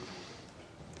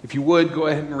If you would, go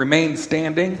ahead and remain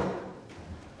standing.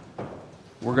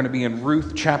 We're going to be in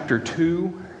Ruth chapter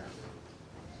 2.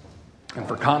 And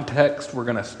for context, we're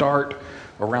going to start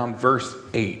around verse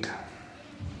 8.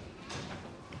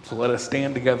 So let us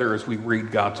stand together as we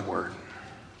read God's word.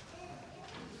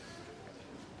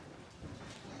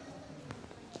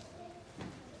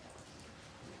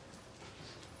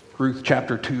 Ruth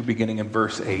chapter 2, beginning in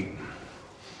verse 8.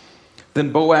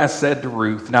 Then Boaz said to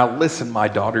Ruth, "Now listen, my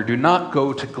daughter, do not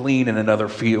go to glean in another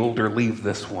field or leave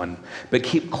this one, but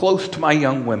keep close to my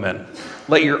young women.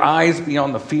 Let your eyes be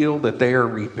on the field that they are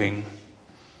reaping,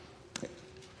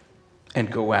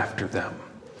 and go after them.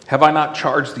 Have I not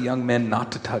charged the young men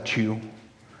not to touch you?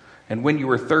 And when you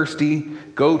are thirsty,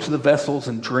 go to the vessels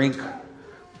and drink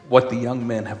what the young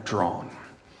men have drawn."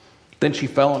 Then she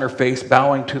fell on her face,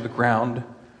 bowing to the ground,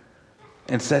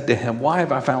 and said to him, "Why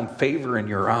have I found favor in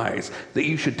your eyes, that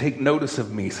you should take notice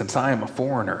of me, since I am a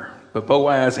foreigner?" But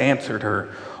Boaz answered her,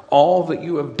 "All that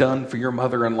you have done for your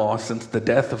mother-in-law since the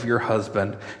death of your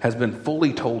husband has been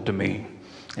fully told to me,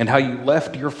 and how you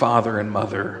left your father and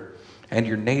mother and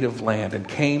your native land and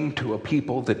came to a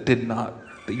people that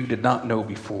you did not know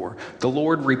before. The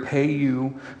Lord repay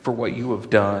you for what you have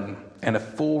done, and a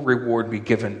full reward be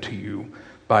given to you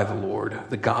by the Lord,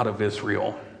 the God of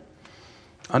Israel,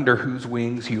 under whose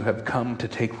wings you have come to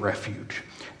take refuge."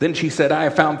 Then she said, "I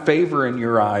have found favor in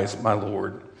your eyes, my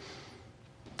Lord,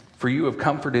 for you have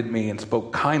comforted me and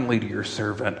spoke kindly to your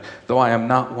servant, though I am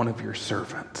not one of your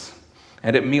servants."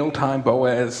 And at mealtime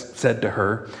Boaz said to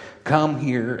her, Come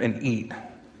here and eat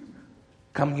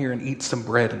some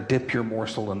bread and dip your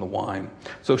morsel in the wine."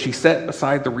 So she sat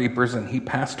beside the reapers, and he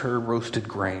passed her roasted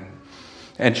grain.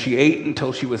 And she ate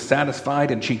until she was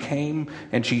satisfied, and she came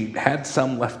and she had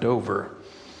some left over.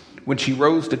 When she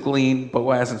rose to glean,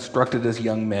 Boaz instructed his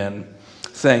young men,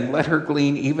 saying, "Let her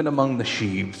glean even among the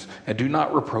sheaves, and do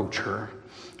not reproach her.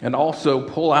 And also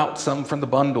pull out some from the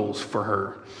bundles for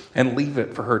her, and leave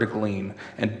it for her to glean,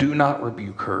 and do not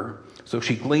rebuke her." So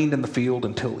she gleaned in the field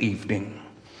until evening.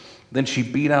 Then she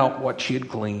beat out what she had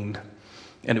gleaned,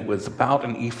 and it was about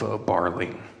an ephah of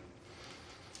barley.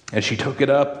 As she took it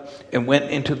up and went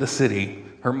into the city,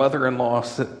 her mother-in-law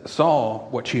saw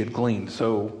what she had gleaned,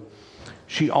 so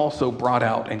she also brought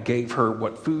out and gave her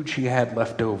what food she had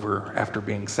left over after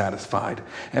being satisfied.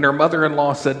 And her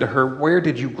mother-in-law said to her, "Where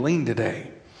did you glean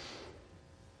today?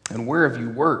 And where have you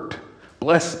worked?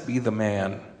 Blessed be the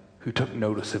man who took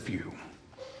notice of you."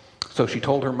 So she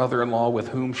told her mother-in-law with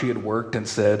whom she had worked and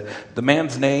said, "The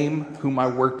man's name whom I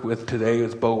worked with today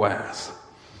is Boaz."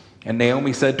 And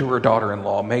Naomi said to her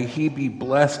daughter-in-law, "May he be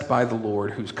blessed by the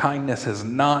Lord, whose kindness has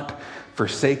not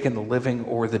forsaken the living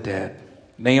or the dead."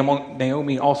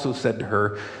 Naomi also said to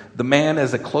her, "The man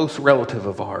is a close relative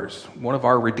of ours, one of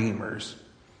our redeemers."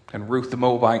 And Ruth the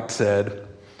Moabite said,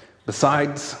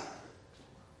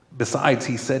 Besides,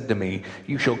 he said to me,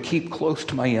 "You shall keep close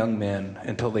to my young men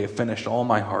until they have finished all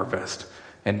my harvest."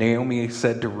 And Naomi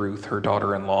said to Ruth, her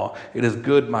daughter-in-law, "It is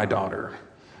good, my daughter,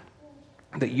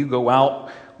 that you go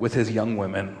out with his young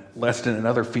women, lest in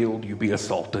another field you be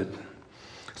assaulted."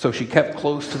 So she kept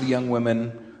close to the young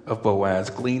women of Boaz,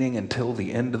 gleaning until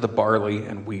the end of the barley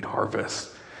and wheat harvest.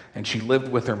 And she lived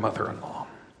with her mother-in-law.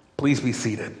 Please be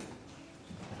seated.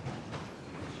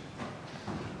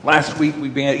 Last week we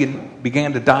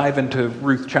began to dive into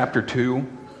Ruth chapter 2.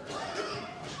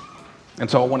 And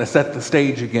so I want to set the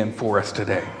stage again for us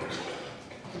today.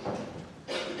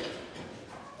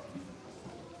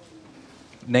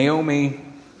 Naomi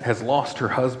has lost her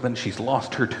husband. She's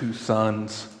lost her 2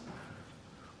 sons.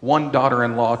 One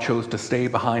daughter-in-law chose to stay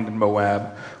behind in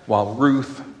Moab, while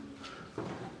Ruth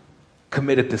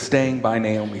committed to staying by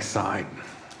Naomi's side.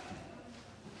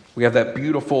 We have that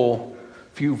beautiful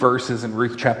few verses in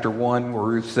Ruth chapter 1 where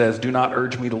Ruth says, "Do not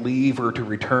urge me to leave or to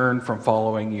return from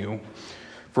following you.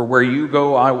 For where you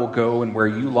go, I will go, and where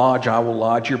you lodge, I will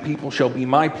lodge. Your people shall be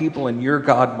my people, and your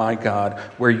God, my God.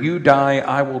 Where you die,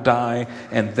 I will die,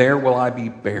 and there will I be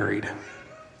buried."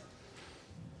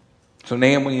 So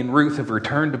Naomi and Ruth have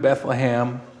returned to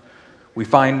Bethlehem. We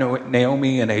find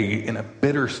Naomi in a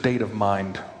bitter state of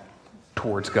mind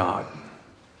towards God.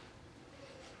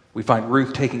 We find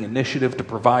Ruth taking initiative to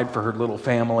provide for her little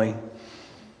family.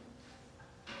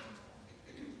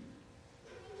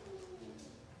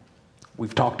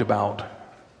 We've talked about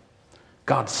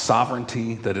God's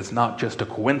sovereignty, that is not just a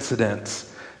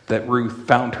coincidence that Ruth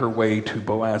found her way to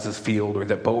Boaz's field or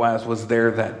that Boaz was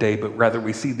there that day, but rather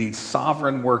we see the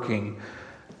sovereign working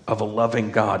of a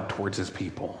loving God towards his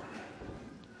people.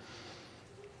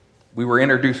 We were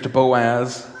introduced to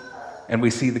Boaz, and we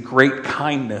see the great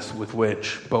kindness with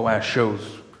which Boaz shows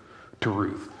to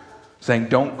Ruth. saying,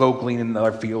 don't go glean in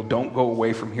another field. Don't go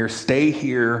away from here. Stay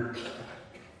here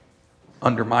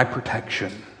under my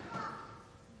protection.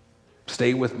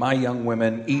 Stay with my young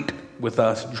women. Eat with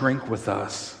us. Drink with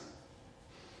us.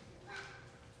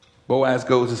 Boaz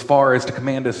goes as far as to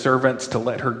command his servants to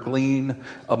let her glean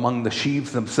among the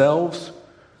sheaves themselves,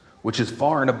 which is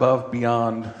far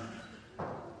beyond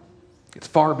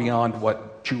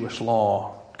what Jewish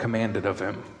law commanded of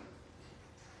him.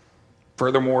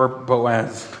 Furthermore,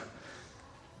 Boaz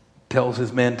tells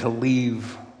his men to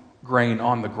leave grain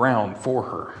on the ground for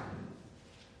her.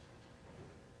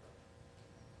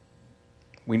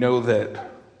 We know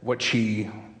that what she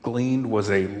gleaned was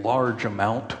a large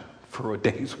amount for a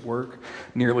day's work,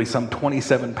 nearly some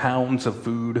 27 pounds of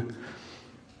food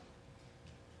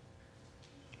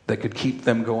that could keep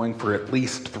them going for at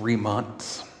least 3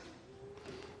 months.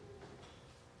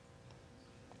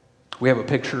 We have a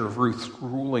picture of Ruth's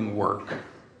ruling work.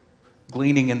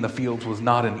 Gleaning in the fields was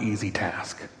not an easy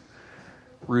task.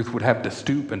 Ruth would have to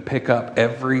stoop and pick up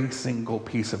every single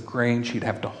piece of grain. She'd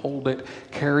have to hold it,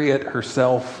 carry it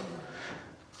herself.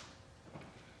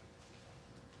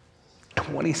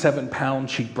 27 pounds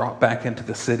she brought back into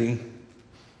the city.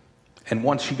 And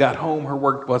once she got home, her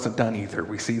work wasn't done either.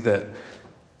 We see that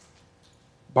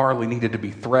barley needed to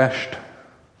be threshed,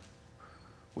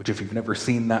 which, if you've never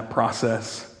seen that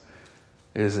process,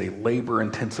 is a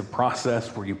labor-intensive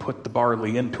process where you put the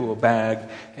barley into a bag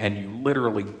and you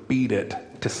literally beat it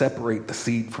to separate the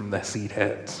seed from the seed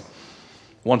heads.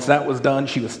 Once that was done,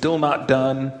 she was still not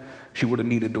done. She would have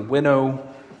needed to winnow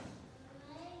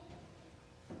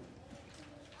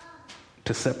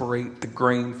to separate the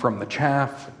grain from the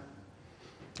chaff.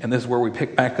 And this is where we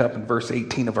pick back up in verse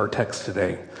 18 of our text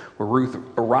today, where Ruth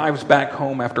arrives back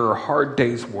home after a hard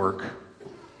day's work.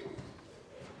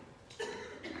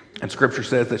 And Scripture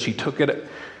says that she took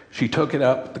it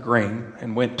up, the grain,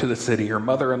 and went to the city. Her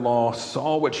mother-in-law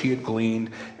saw what she had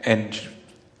gleaned, and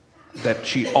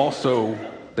that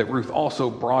Ruth also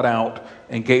brought out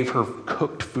and gave her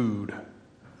cooked food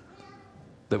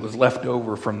that was left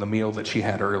over from the meal that she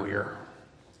had earlier.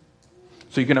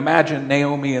 So you can imagine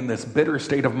Naomi in this bitter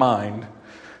state of mind,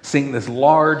 seeing this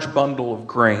large bundle of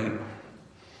grain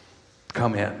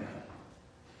come in.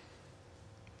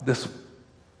 This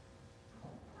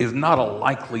is not a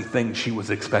likely thing she was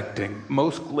expecting.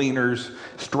 Most gleaners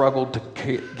struggled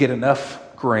to get enough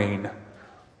grain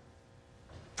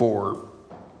for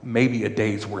maybe a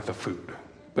day's worth of food.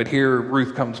 But here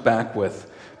Ruth comes back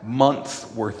with months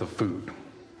worth of food.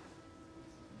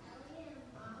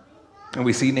 And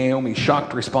we see Naomi's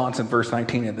shocked response in verse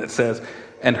 19, and it says,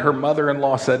 and her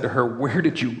mother-in-law said to her, where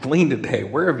did you glean today?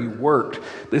 Where have you worked?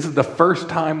 This is the first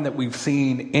time that we've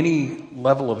seen any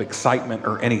level of excitement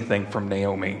or anything from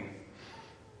Naomi.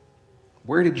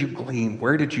 Where did you glean?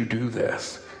 Where did you do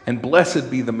this? And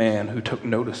blessed be the man who took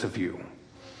notice of you.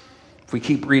 If we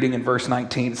keep reading in verse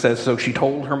 19, it says, so she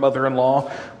told her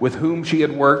mother-in-law with whom she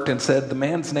had worked and said, the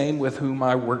man's name with whom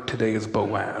I work today is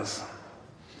Boaz.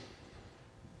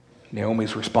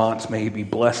 Naomi's response, may he be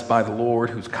blessed by the Lord,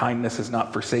 whose kindness has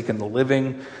not forsaken the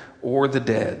living or the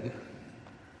dead.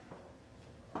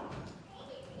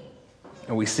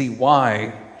 And we see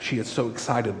why she is so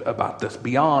excited about this.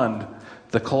 Beyond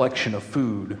the collection of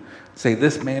food, say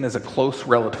this man is a close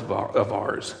relative of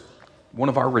ours, one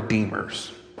of our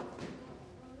redeemers.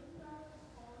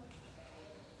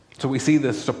 So we see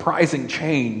this surprising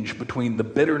change between the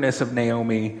bitterness of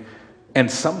Naomi and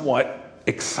somewhat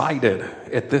excited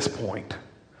at this point,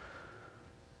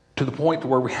 to the point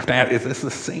where we have to ask, is this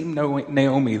the same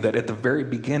Naomi that at the very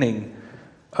beginning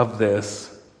of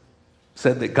this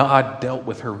said that God dealt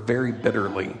with her very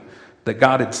bitterly, that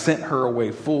God had sent her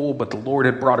away full, but the Lord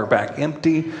had brought her back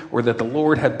empty, or that the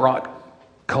Lord had brought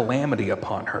calamity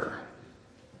upon her?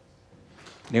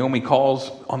 Naomi calls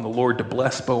on the Lord to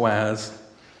bless Boaz.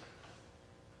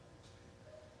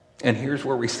 And here's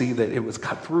where we see that it was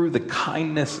through the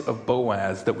kindness of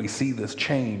Boaz that we see this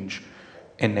change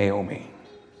in Naomi.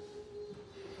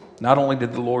 Not only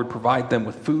did the Lord provide them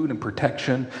with food and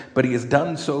protection, but he has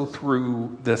done so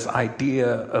through this idea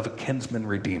of a kinsman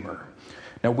redeemer.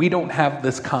 Now, we don't have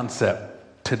this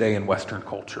concept today in Western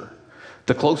culture.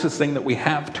 The closest thing that we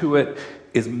have to it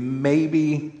is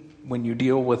maybe when you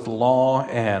deal with law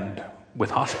and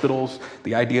with hospitals,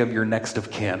 the idea of your next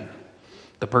of kin.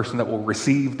 The person that will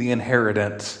receive the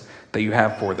inheritance that you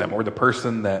have for them, or the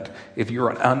person that, if you're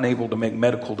unable to make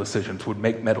medical decisions, would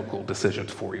make medical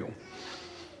decisions for you.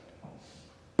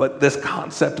 But this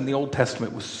concept in the Old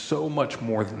Testament was so much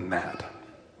more than that.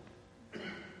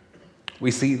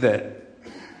 We see that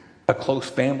a close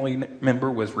family member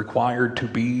was required to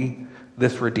be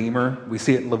this redeemer. We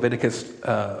see it in Leviticus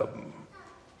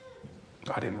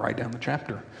I didn't write down the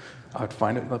chapter. I'll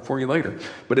find it for you later.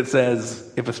 But it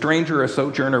says, if a stranger, a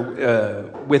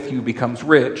sojourner with you becomes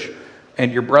rich,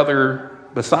 and your brother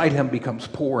beside him becomes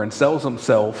poor and sells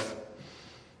himself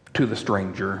to the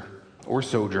stranger or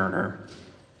sojourner,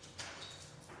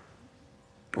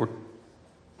 or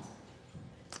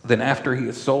then after he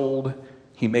is sold,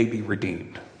 he may be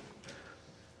redeemed.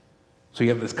 So you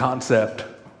have this concept,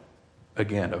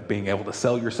 again, of being able to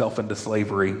sell yourself into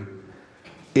slavery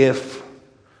if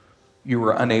you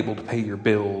were unable to pay your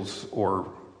bills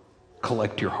or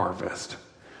collect your harvest.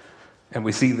 And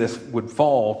we see this would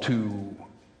fall to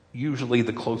usually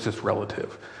the closest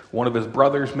relative. One of his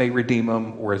brothers may redeem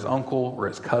him, or his uncle, or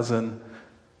his cousin,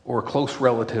 or a close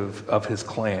relative of his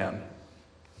clan.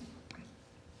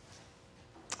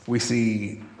 We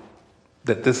see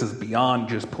that this is beyond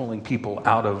just pulling people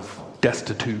out of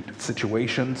destitute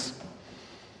situations.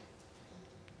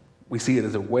 We see it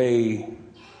as a way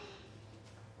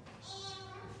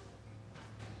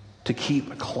to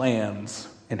keep a clan's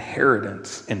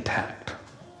inheritance intact.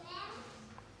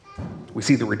 We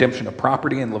see the redemption of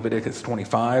property in Leviticus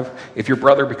 25. If your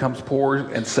brother becomes poor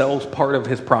and sells part of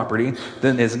his property,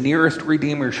 then his nearest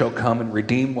redeemer shall come and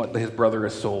redeem what his brother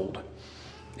has sold.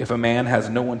 If a man has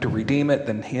no one to redeem it,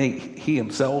 then he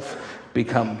himself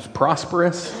becomes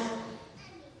prosperous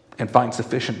and finds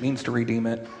sufficient means to redeem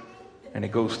it, and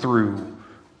it goes through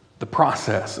the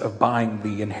process of buying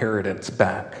the inheritance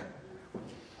back.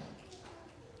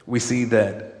 We see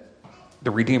that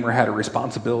the Redeemer had a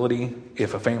responsibility,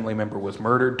 if a family member was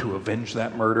murdered, to avenge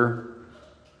that murder.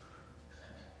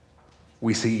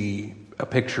 We see a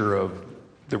picture of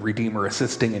the Redeemer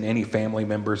assisting in any family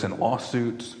members in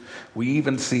lawsuits. We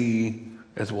even see,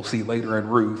 as we'll see later in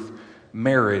Ruth,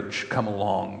 marriage come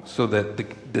along so that the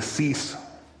deceased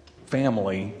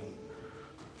family,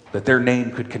 that their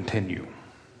name could continue.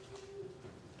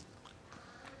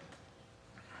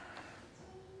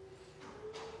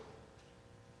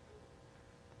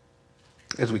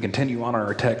 As we continue on in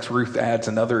our text, Ruth adds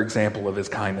another example of his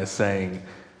kindness, saying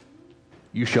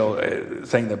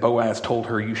that Boaz told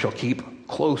her, "You shall keep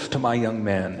close to my young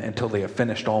men until they have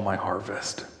finished all my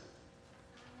harvest."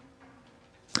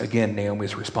 Again,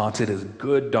 Naomi's response: "It is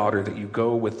good, daughter, that you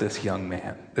go with this young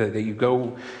man, that you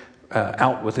go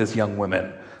out with his young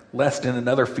women, lest in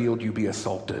another field you be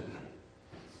assaulted."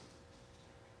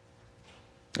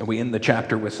 And we end the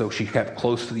chapter with, "So she kept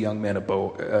close to the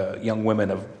young women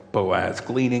of Boaz,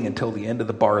 gleaning until the end of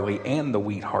the barley and the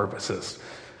wheat harvests,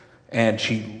 and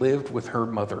she lived with her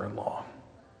mother-in-law."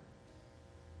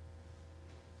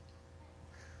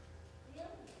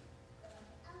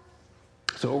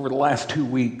 So over the last 2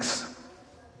 weeks,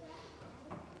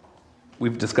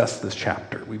 we've discussed this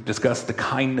chapter. We've discussed the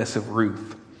kindness of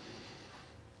Ruth,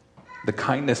 the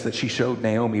kindness that she showed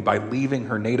Naomi by leaving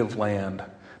her native land,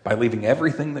 by leaving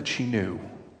everything that she knew,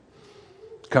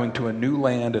 coming to a new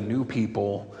land, a new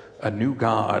people, a new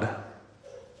God.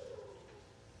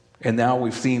 And now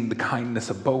we've seen the kindness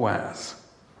of Boaz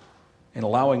in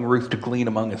allowing Ruth to glean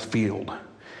among his field,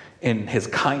 in his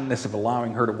kindness of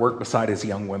allowing her to work beside his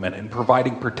young women and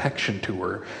providing protection to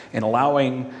her, and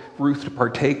allowing Ruth to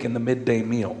partake in the midday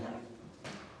meal,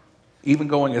 even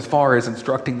going as far as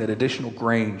instructing that additional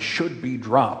grain should be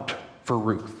dropped for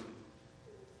Ruth.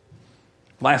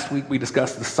 Last week we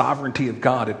discussed the sovereignty of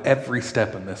God at every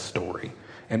step in this story.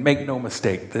 And make no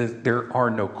mistake, there are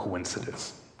no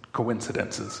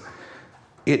coincidences.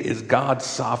 It is God's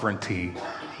sovereignty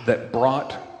that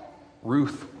brought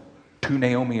Ruth to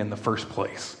Naomi in the first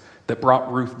place, that brought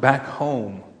Ruth back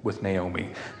home with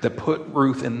Naomi, that put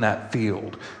Ruth in that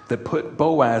field, that put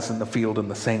Boaz in the field in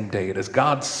the same day. It is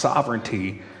God's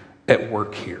sovereignty at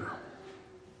work here.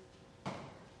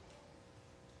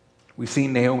 We've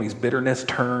seen Naomi's bitterness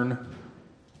turn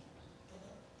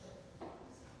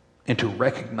into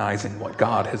recognizing what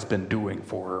God has been doing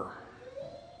for her.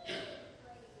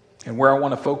 And where I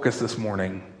want to focus this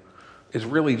morning is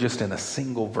really just in a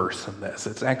single verse in this.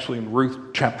 It's actually in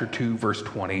Ruth chapter 2, verse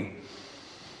 20.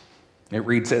 It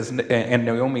reads, "And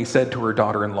Naomi said to her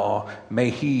daughter-in-law, 'May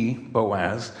he,'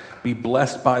 Boaz, 'be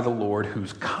blessed by the Lord,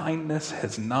 whose kindness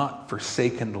has not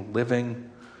forsaken the living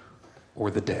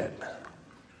or the dead.'"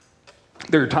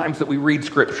 There are times that we read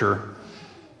Scripture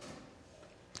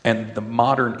and the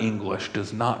modern English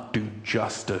does not do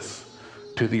justice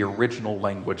to the original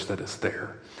language that is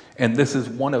there. And this is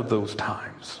one of those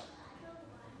times.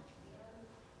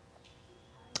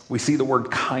 We see the word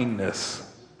kindness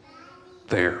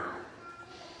there.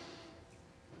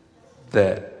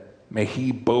 That may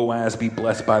he, Boaz, be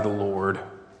blessed by the Lord,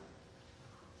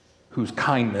 whose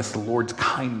kindness, the Lord's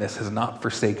kindness, has not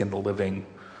forsaken the living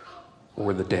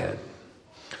or the dead.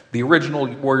 The original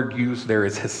word used there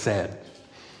is hesed.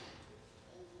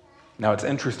 Now it's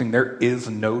interesting, there is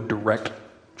no direct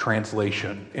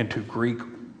translation into Greek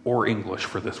or English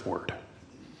for this word.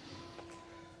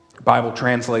 Bible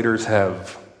translators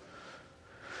have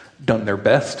done their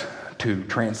best to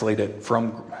translate it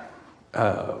from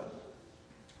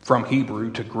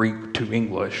Hebrew to Greek to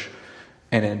English,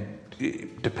 and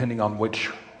depending on which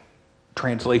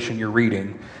translation you're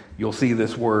reading, you'll see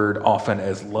this word often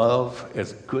as love,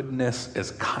 as goodness,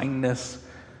 as kindness,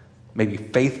 maybe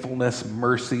faithfulness,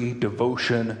 mercy,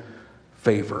 devotion,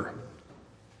 favor.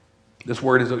 This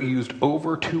word is used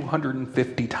over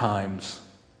 250 times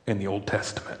in the Old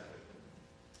Testament.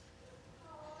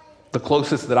 The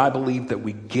closest that I believe that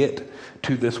we get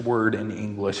to this word in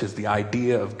English is the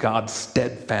idea of God's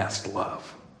steadfast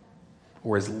love,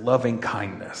 or his loving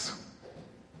kindness.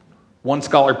 One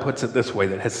scholar puts it this way,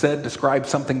 that hesed describes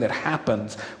something that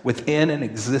happens within an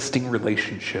existing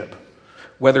relationship,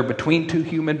 whether between two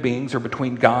human beings or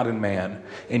between God and man.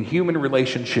 In human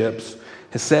relationships,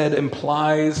 hesed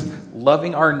implies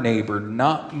loving our neighbor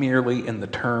not merely in the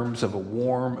terms of a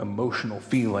warm emotional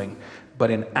feeling,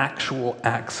 but in actual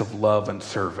acts of love and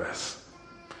service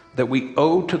that we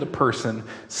owe to the person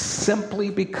simply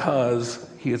because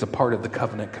he is a part of the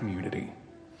covenant community.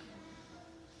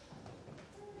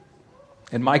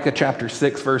 In Micah chapter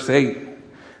 6, verse 8,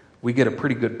 we get a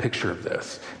pretty good picture of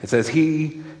this. It says,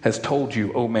 "He has told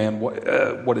you, O man,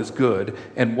 what is good,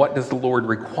 and what does the Lord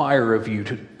require of you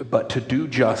but to do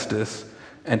justice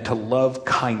and to love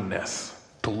kindness,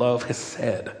 to love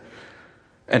hesed,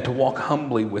 and to walk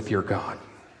humbly with your God."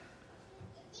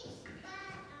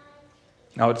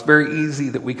 Now, it's very easy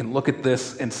that we can look at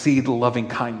this and see the loving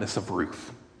kindness of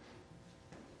Ruth.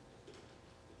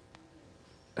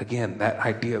 Again, that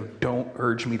idea of don't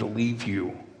urge me to leave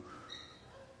you.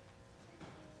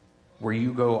 Where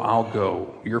you go, I'll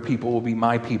go. Your people will be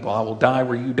my people. I will die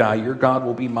where you die. Your God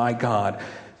will be my God.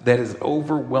 That is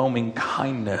overwhelming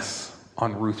kindness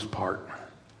on Ruth's part.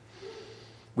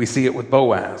 We see it with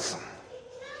Boaz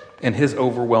and his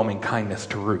overwhelming kindness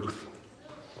to Ruth.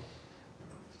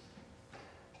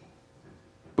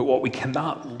 But what we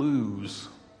cannot lose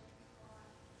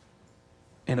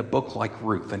in a book like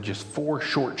Ruth, in just 4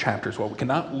 short chapters, what we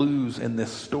cannot lose in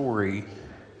this story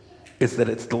is that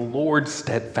it's the Lord's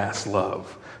steadfast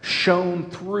love shown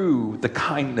through the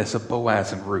kindness of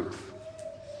Boaz and Ruth.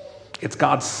 It's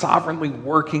God sovereignly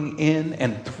working in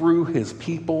and through his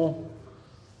people.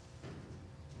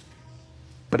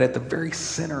 But at the very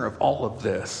center of all of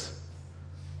this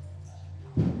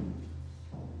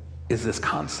is this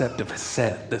concept of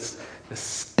hesed, this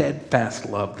steadfast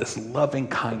love, this loving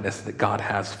kindness that God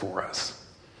has for us.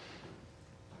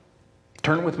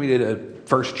 Turn with me to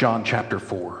 1 John chapter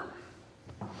 4.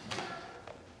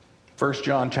 1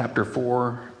 John chapter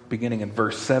 4, beginning in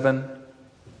verse 7.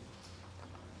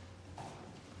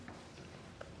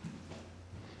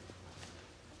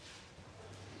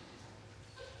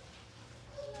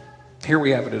 Here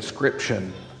we have a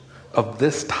description of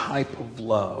this type of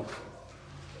love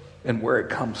and where it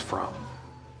comes from.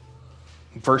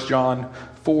 In 1 John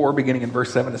 4, beginning in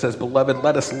verse 7, it says, "Beloved,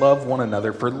 let us love one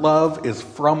another, for love is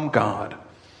from God.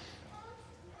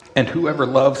 And whoever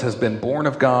loves has been born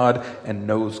of God and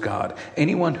knows God.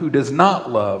 Anyone who does not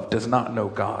love does not know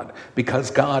God, because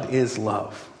God is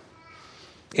love.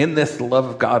 In this, the love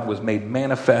of God was made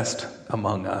manifest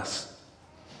among us,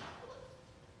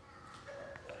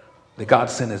 that God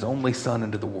sent his only Son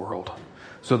into the world,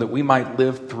 so that we might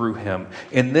live through him.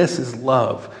 And this is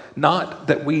love, not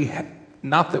that we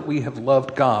have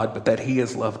loved God, but that he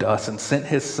has loved us and sent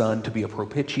his Son to be a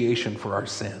propitiation for our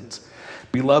sins.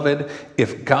 Beloved,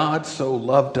 if God so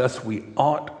loved us, we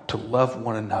ought to love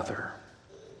one another.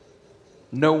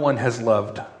 No one has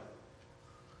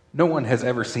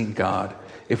ever seen God.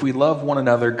 If we love one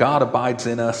another, God abides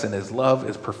in us, and his love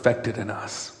is perfected in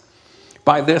us.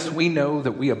 By this we know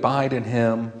that we abide in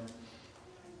him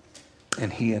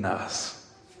and he in us,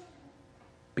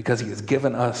 because he has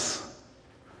given us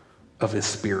of his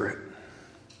Spirit.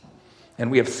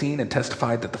 And we have seen and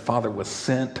testified that the Father has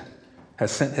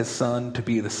sent his Son to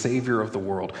be the Savior of the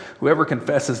world. Whoever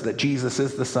confesses that Jesus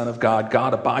is the Son of God,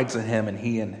 God abides in him and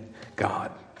he in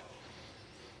God."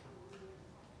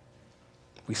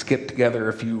 We skip together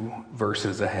a few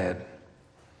verses ahead.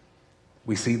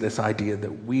 We see this idea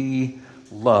that we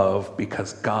love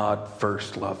because God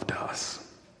first loved us.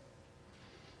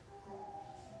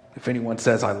 If anyone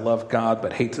says, "I love God,"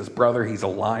 but hates his brother, he's a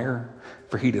liar.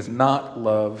 For he does not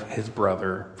love his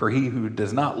brother. For he who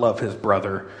does not love his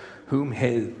brother, whom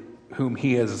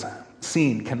he has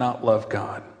seen, cannot love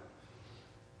God.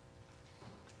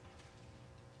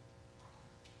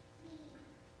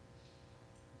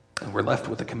 And we're left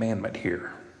with a commandment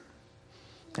here.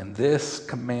 And this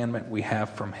commandment we have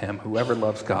from him: whoever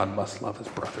loves God must love his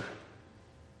brother.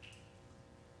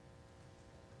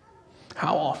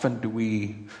 How often do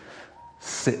we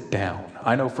sit down?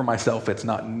 I know for myself it's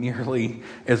not nearly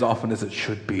as often as it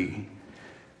should be,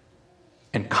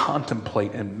 and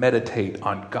contemplate and meditate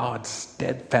on God's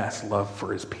steadfast love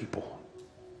for his people.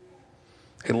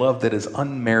 A love that is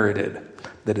unmerited,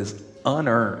 that is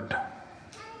unearned.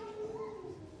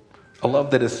 A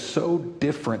love that is so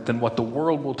different than what the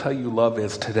world will tell you love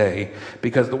is today,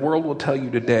 because the world will tell you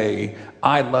today,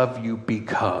 I love you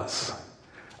because.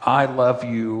 I love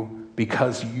you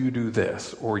because you do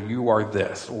this, or you are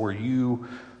this, or you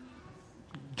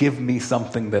give me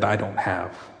something that I don't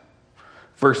have.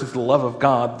 Versus the love of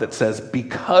God that says,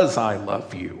 because I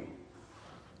love you,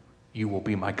 you will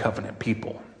be my covenant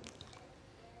people.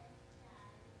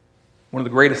 One of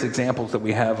the greatest examples that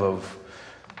we have of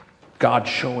God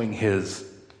showing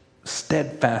his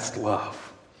steadfast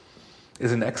love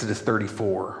is in Exodus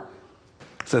 34.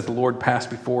 It says the Lord passed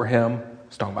before him,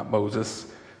 it's talking about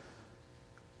Moses,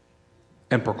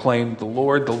 and proclaimed, the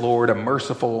Lord,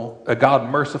 a God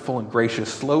merciful and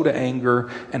gracious, slow to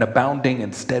anger and abounding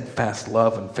in steadfast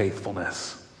love and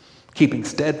faithfulness, keeping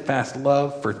steadfast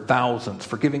love for thousands,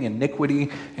 forgiving iniquity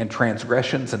and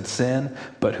transgressions and sin,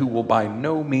 but who will by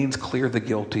no means clear the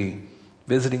guilty,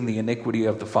 visiting the iniquity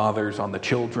of the fathers on the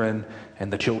children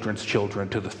and the children's children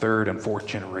to the third and fourth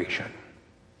generation.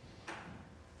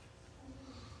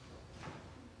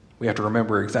 We have to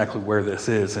remember exactly where this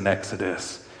is in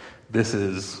Exodus. This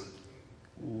is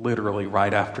literally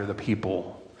right after the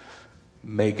people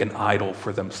make an idol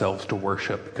for themselves to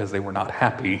worship because they were not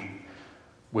happy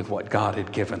with what God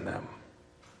had given them.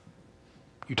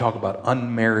 You talk about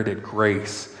unmerited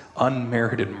grace,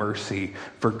 unmerited mercy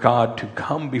for God to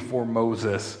come before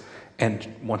Moses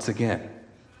and once again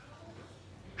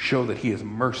show that he is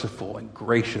merciful and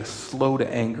gracious, slow to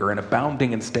anger, and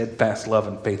abounding in steadfast love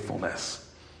and faithfulness.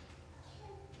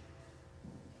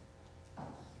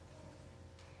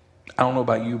 I don't know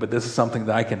about you, but this is something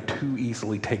that I can too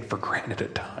easily take for granted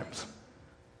at times.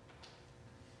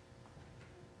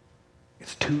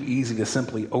 It's too easy to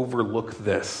simply overlook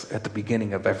this at the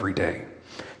beginning of every day.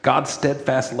 God's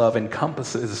steadfast love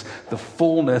encompasses the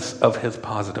fullness of his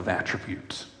positive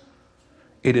attributes.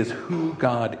 It is who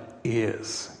God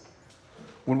is.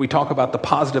 When we talk about the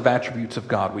positive attributes of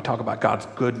God, we talk about God's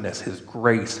goodness, his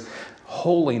grace,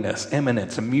 holiness,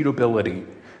 eminence, immutability,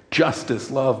 justice,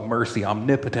 love, mercy,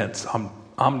 omnipotence,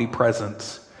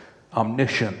 omnipresence,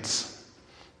 omniscience,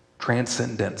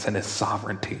 transcendence, and his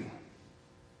sovereignty.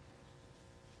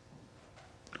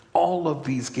 All of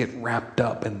these get wrapped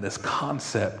up in this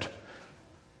concept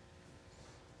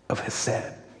of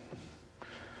Hesed,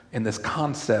 in this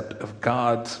concept of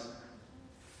God's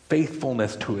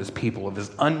faithfulness to his people, of his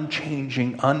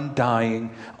unchanging,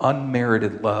 undying,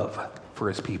 unmerited love for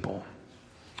his people.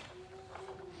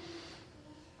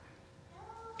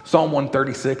 Psalm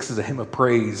 136 is a hymn of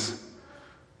praise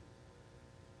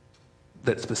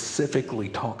that specifically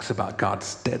talks about God's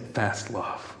steadfast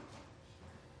love.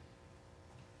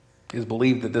 It is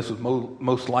believed that this was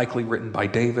most likely written by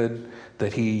David,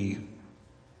 that he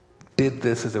did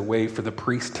this as a way for the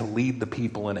priest to lead the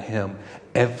people in a hymn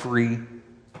every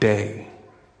day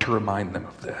to remind them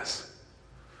of this.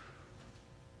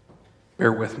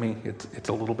 Bear with me, it's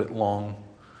a little bit long.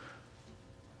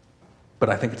 But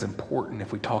I think it's important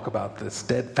if we talk about the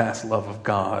steadfast love of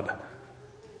God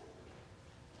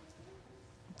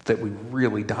that we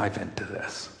really dive into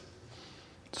this.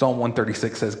 Psalm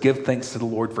 136 says, "Give thanks to the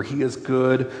Lord, for he is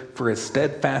good, for his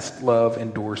steadfast love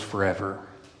endures forever."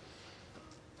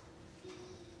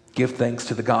 Give thanks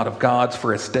to the God of gods,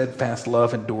 for his steadfast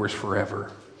love endures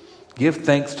forever. Give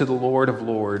thanks to the Lord of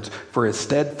lords, for his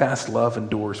steadfast love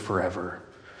endures forever.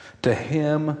 To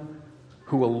him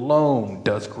who alone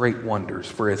does great wonders,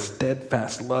 for his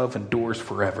steadfast love endures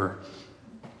forever.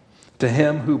 To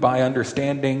him who by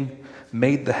understanding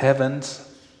made the heavens,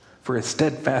 for his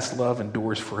steadfast love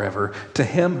endures forever. To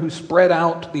him who spread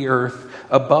out the earth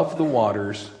above the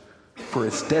waters, for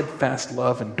his steadfast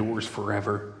love endures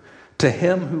forever. To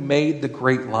him who made the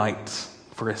great lights,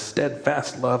 for his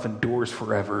steadfast love endures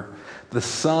forever. The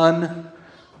sun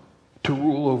to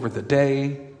rule over the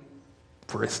day,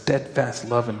 for his steadfast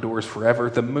love endures forever.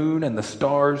 The moon and the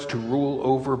stars to rule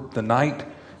over the night,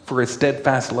 for his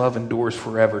steadfast love endures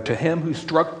forever. To him who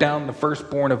struck down the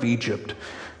firstborn of Egypt,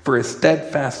 for his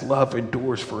steadfast love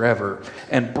endures forever,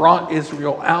 and brought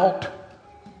Israel out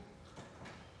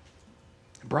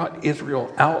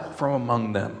from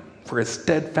among them, for his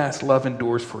steadfast love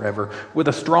endures forever. With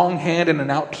a strong hand and an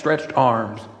outstretched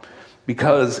arm,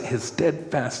 because his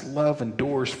steadfast love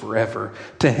endures forever.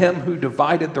 To him who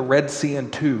divided the Red Sea in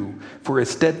two, for his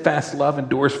steadfast love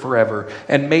endures forever,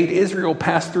 and made Israel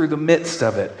pass through the midst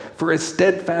of it, for his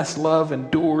steadfast love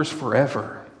endures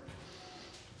forever.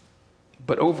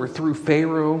 But overthrew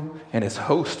Pharaoh and his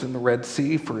host in the Red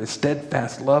Sea, for his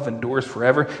steadfast love endures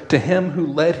forever. To him who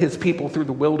led his people through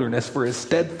the wilderness, for his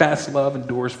steadfast love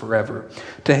endures forever.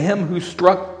 To him who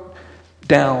struck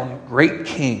down great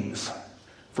kings,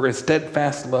 for his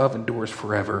steadfast love endures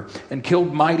forever, and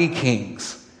killed mighty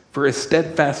kings, for his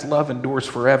steadfast love endures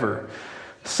forever.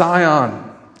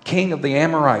 Sihon, king of the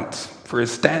Amorites, for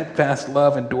his steadfast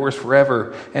love endures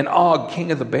forever, and Og,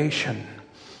 king of the Bashan,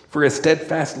 for his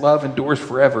steadfast love endures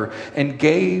forever, and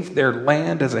gave their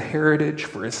land as a heritage,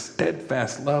 for his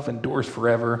steadfast love endures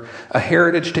forever, a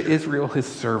heritage to Israel his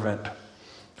servant,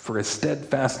 for his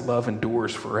steadfast love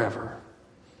endures forever.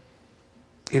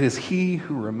 It is he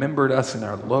who remembered us in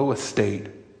our low estate,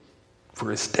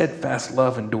 for his steadfast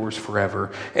love endures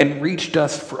forever, and rescued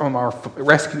us from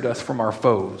our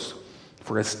foes,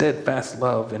 for his steadfast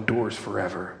love endures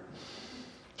forever.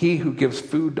 He who gives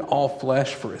food to all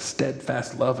flesh, for his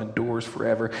steadfast love endures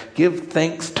forever. Give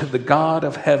thanks to the God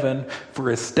of heaven,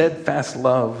 for his steadfast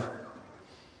love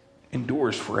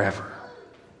endures forever.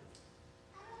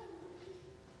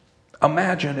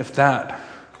 Imagine if that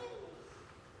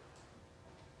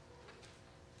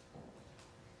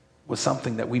was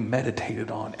something that we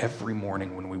meditated on every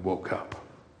morning when we woke up.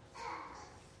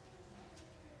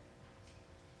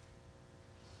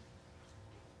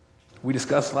 We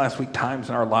discussed last week times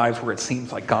in our lives where it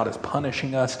seems like God is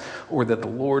punishing us, or that the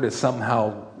Lord is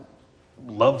somehow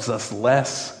loves us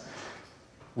less.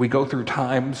 We go through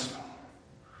times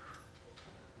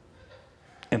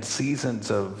and seasons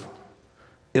of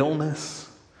illness,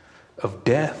 of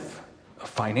death, of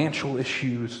financial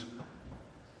issues.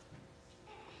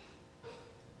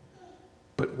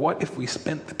 But what if we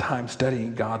spent the time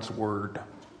studying God's Word,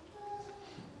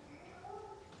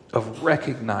 of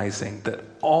recognizing that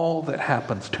all that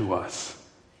happens to us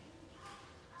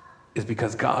is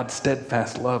because God's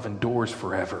steadfast love endures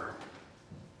forever?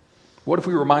 What if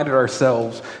we reminded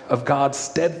ourselves of God's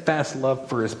steadfast love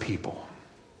for his people?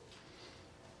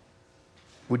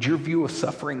 Would your view of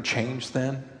suffering change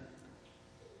then?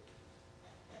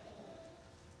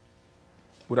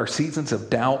 Would our seasons of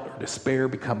doubt or despair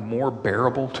become more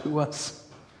bearable to us?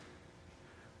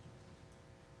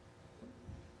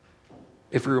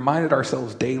 If we reminded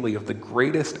ourselves daily of the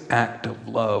greatest act of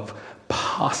love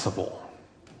possible,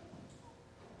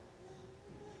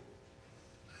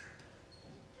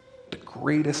 the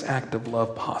greatest act of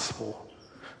love possible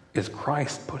is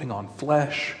Christ putting on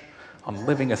flesh, on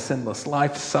living a sinless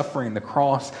life, suffering the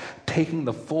cross, taking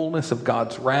the fullness of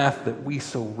God's wrath that we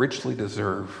so richly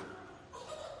deserve,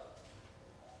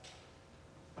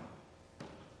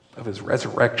 of his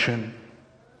resurrection,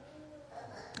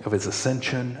 of his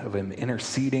ascension, of him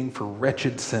interceding for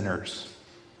wretched sinners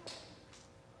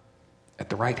at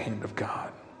the right hand of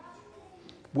God.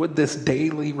 Would this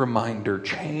daily reminder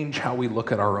change how we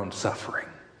look at our own suffering?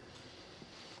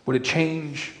 Would it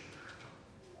change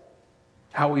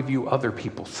how we view other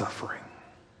people's suffering?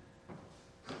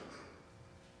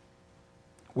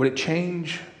 Would it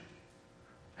change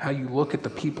how you look at the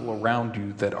people around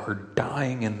you that are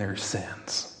dying in their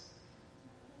sins?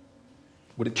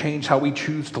 Would it change how we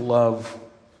choose to love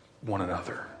one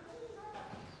another?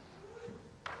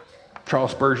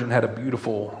 Charles Spurgeon had a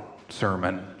beautiful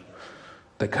sermon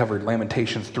that covered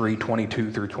Lamentations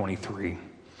 3:22 through 23.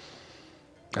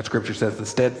 That scripture says, the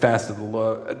steadfast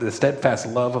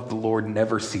love of the Lord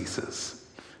never ceases.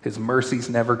 His mercies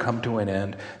never come to an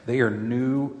end. They are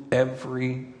new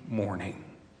every morning.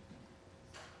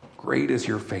 Great is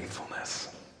your faithfulness.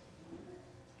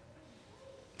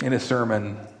 In his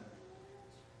sermon,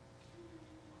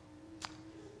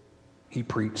 he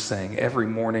preached saying, every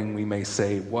morning we may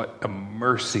say, what a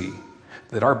mercy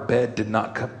that our bed did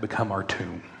not become our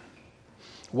tomb.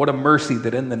 What a mercy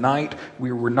that in the night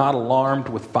we were not alarmed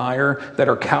with fire, that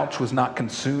our couch was not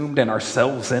consumed and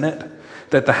ourselves in it,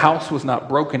 that the house was not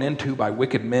broken into by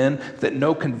wicked men, that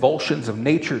no convulsions of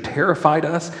nature terrified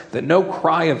us, that no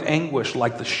cry of anguish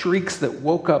like the shrieks that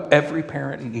woke up every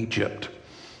parent in Egypt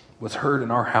was heard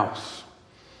in our house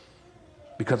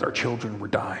because our children were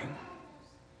dying.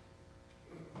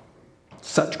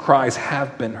 Such cries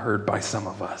have been heard by some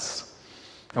of us,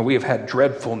 and we have had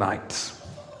dreadful nights,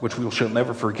 which we shall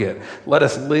never forget. Let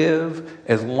us live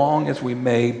as long as we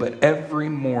may, but every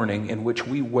morning in which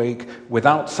we wake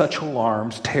without such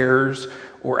alarms, terrors,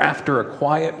 or after a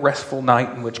quiet, restful night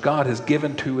in which God has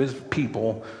given to his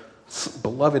people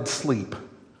beloved sleep,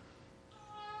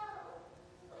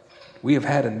 We have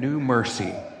had a new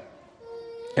mercy.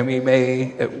 And we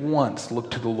may at once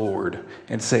look to the Lord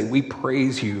and say, we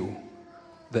praise you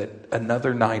that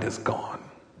another night is gone.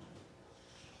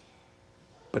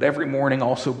 But every morning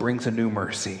also brings a new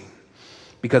mercy,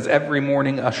 because every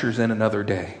morning ushers in another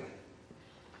day.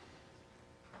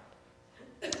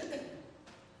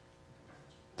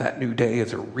 That new day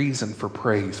is a reason for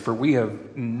praise, for we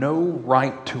have no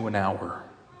right to an hour.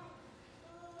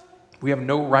 We have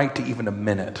no right to even a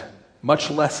minute, much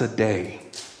less a day.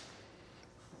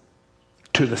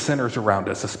 To the sinners around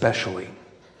us especially.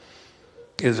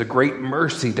 It is a great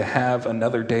mercy to have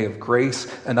another day of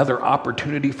grace, another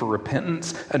opportunity for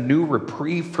repentance, a new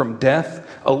reprieve from death,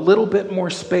 a little bit more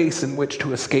space in which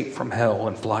to escape from hell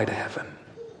and fly to heaven.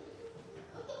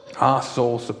 Ah,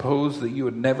 soul, suppose that you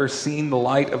had never seen the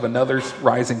light of another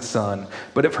rising sun,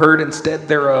 but have heard instead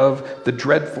thereof the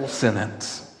dreadful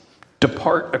sentence,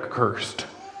 depart accursed.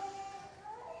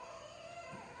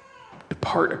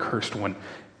 Depart, accursed one,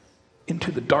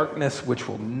 into the darkness which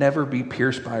will never be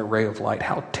pierced by a ray of light.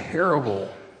 How terrible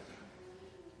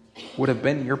would have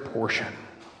been your portion.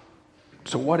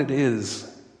 So what a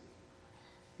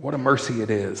mercy it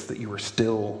is that you are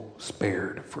still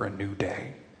spared for a new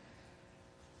day.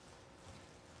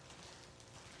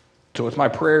 So it's my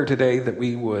prayer today that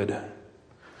we would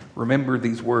remember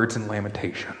these words in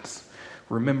Lamentations.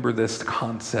 Remember this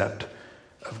concept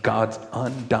of God's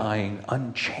undying,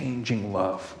 unchanging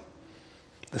love.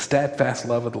 The steadfast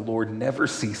love of the Lord never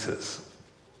ceases.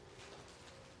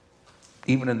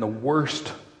 Even in the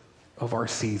worst of our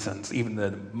seasons, even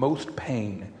the most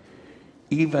pain,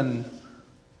 even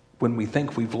when we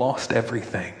think we've lost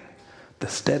everything, the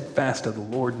steadfast of the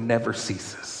Lord never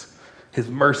ceases. His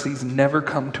mercies never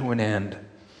come to an end,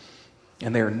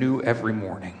 and they are new every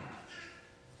morning.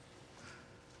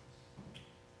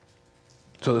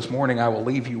 So this morning I will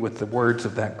leave you with the words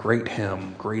of that great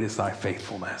hymn, Great is Thy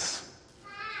Faithfulness.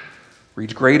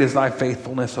 Reads, great is thy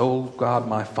faithfulness, O God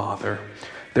my Father.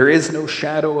 There is no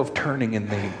shadow of turning in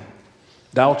thee.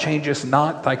 Thou changest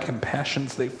not, thy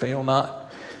compassions they fail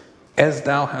not. As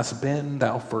thou hast been,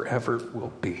 thou forever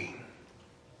wilt be.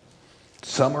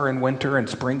 Summer and winter and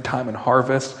springtime and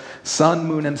harvest, sun,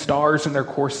 moon, and stars in their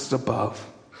courses above,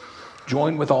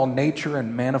 join with all nature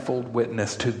and manifold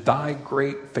witness to thy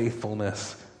great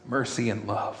faithfulness, mercy, and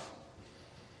love.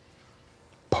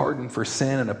 Pardon for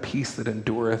sin and a peace that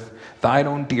endureth, thine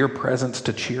own dear presence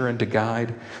to cheer and to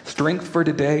guide, strength for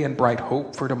today and bright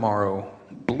hope for tomorrow,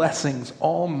 blessings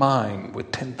all mine with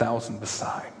 10,000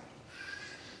 beside.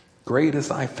 Great is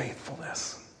thy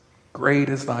faithfulness, great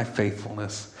is thy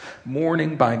faithfulness.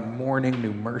 Morning by morning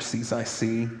new mercies I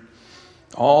see.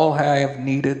 All I have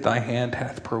needed thy hand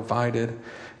hath provided.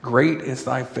 Great is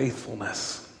thy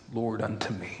faithfulness, Lord,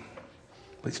 unto me.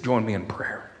 Please join me in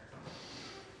prayer.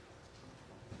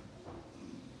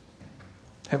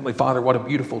 Heavenly Father, what a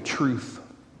beautiful truth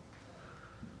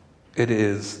it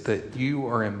is that you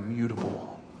are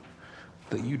immutable,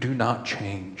 that you do not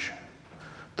change.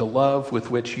 The love with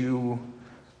which you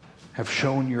have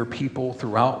shown your people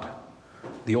throughout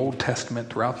the Old Testament,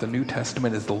 throughout the New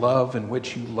Testament, is the love in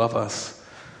which you love us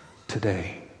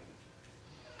today.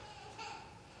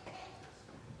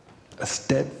 A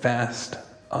steadfast,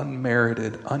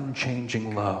 unmerited,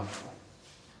 unchanging love.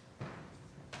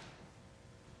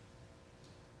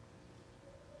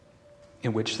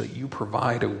 In which that you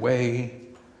provide a way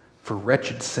for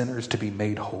wretched sinners to be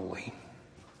made holy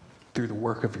through the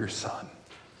work of your Son.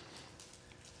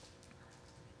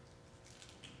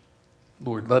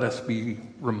 Lord, let us be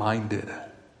reminded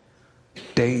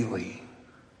daily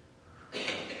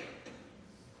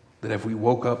that if we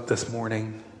woke up this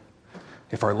morning,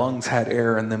 if our lungs had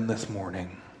air in them this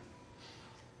morning,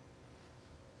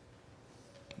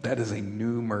 that is a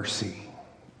new mercy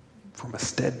from a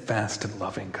steadfast and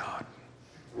loving God.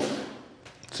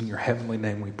 It's in your heavenly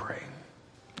name we pray.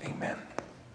 Amen.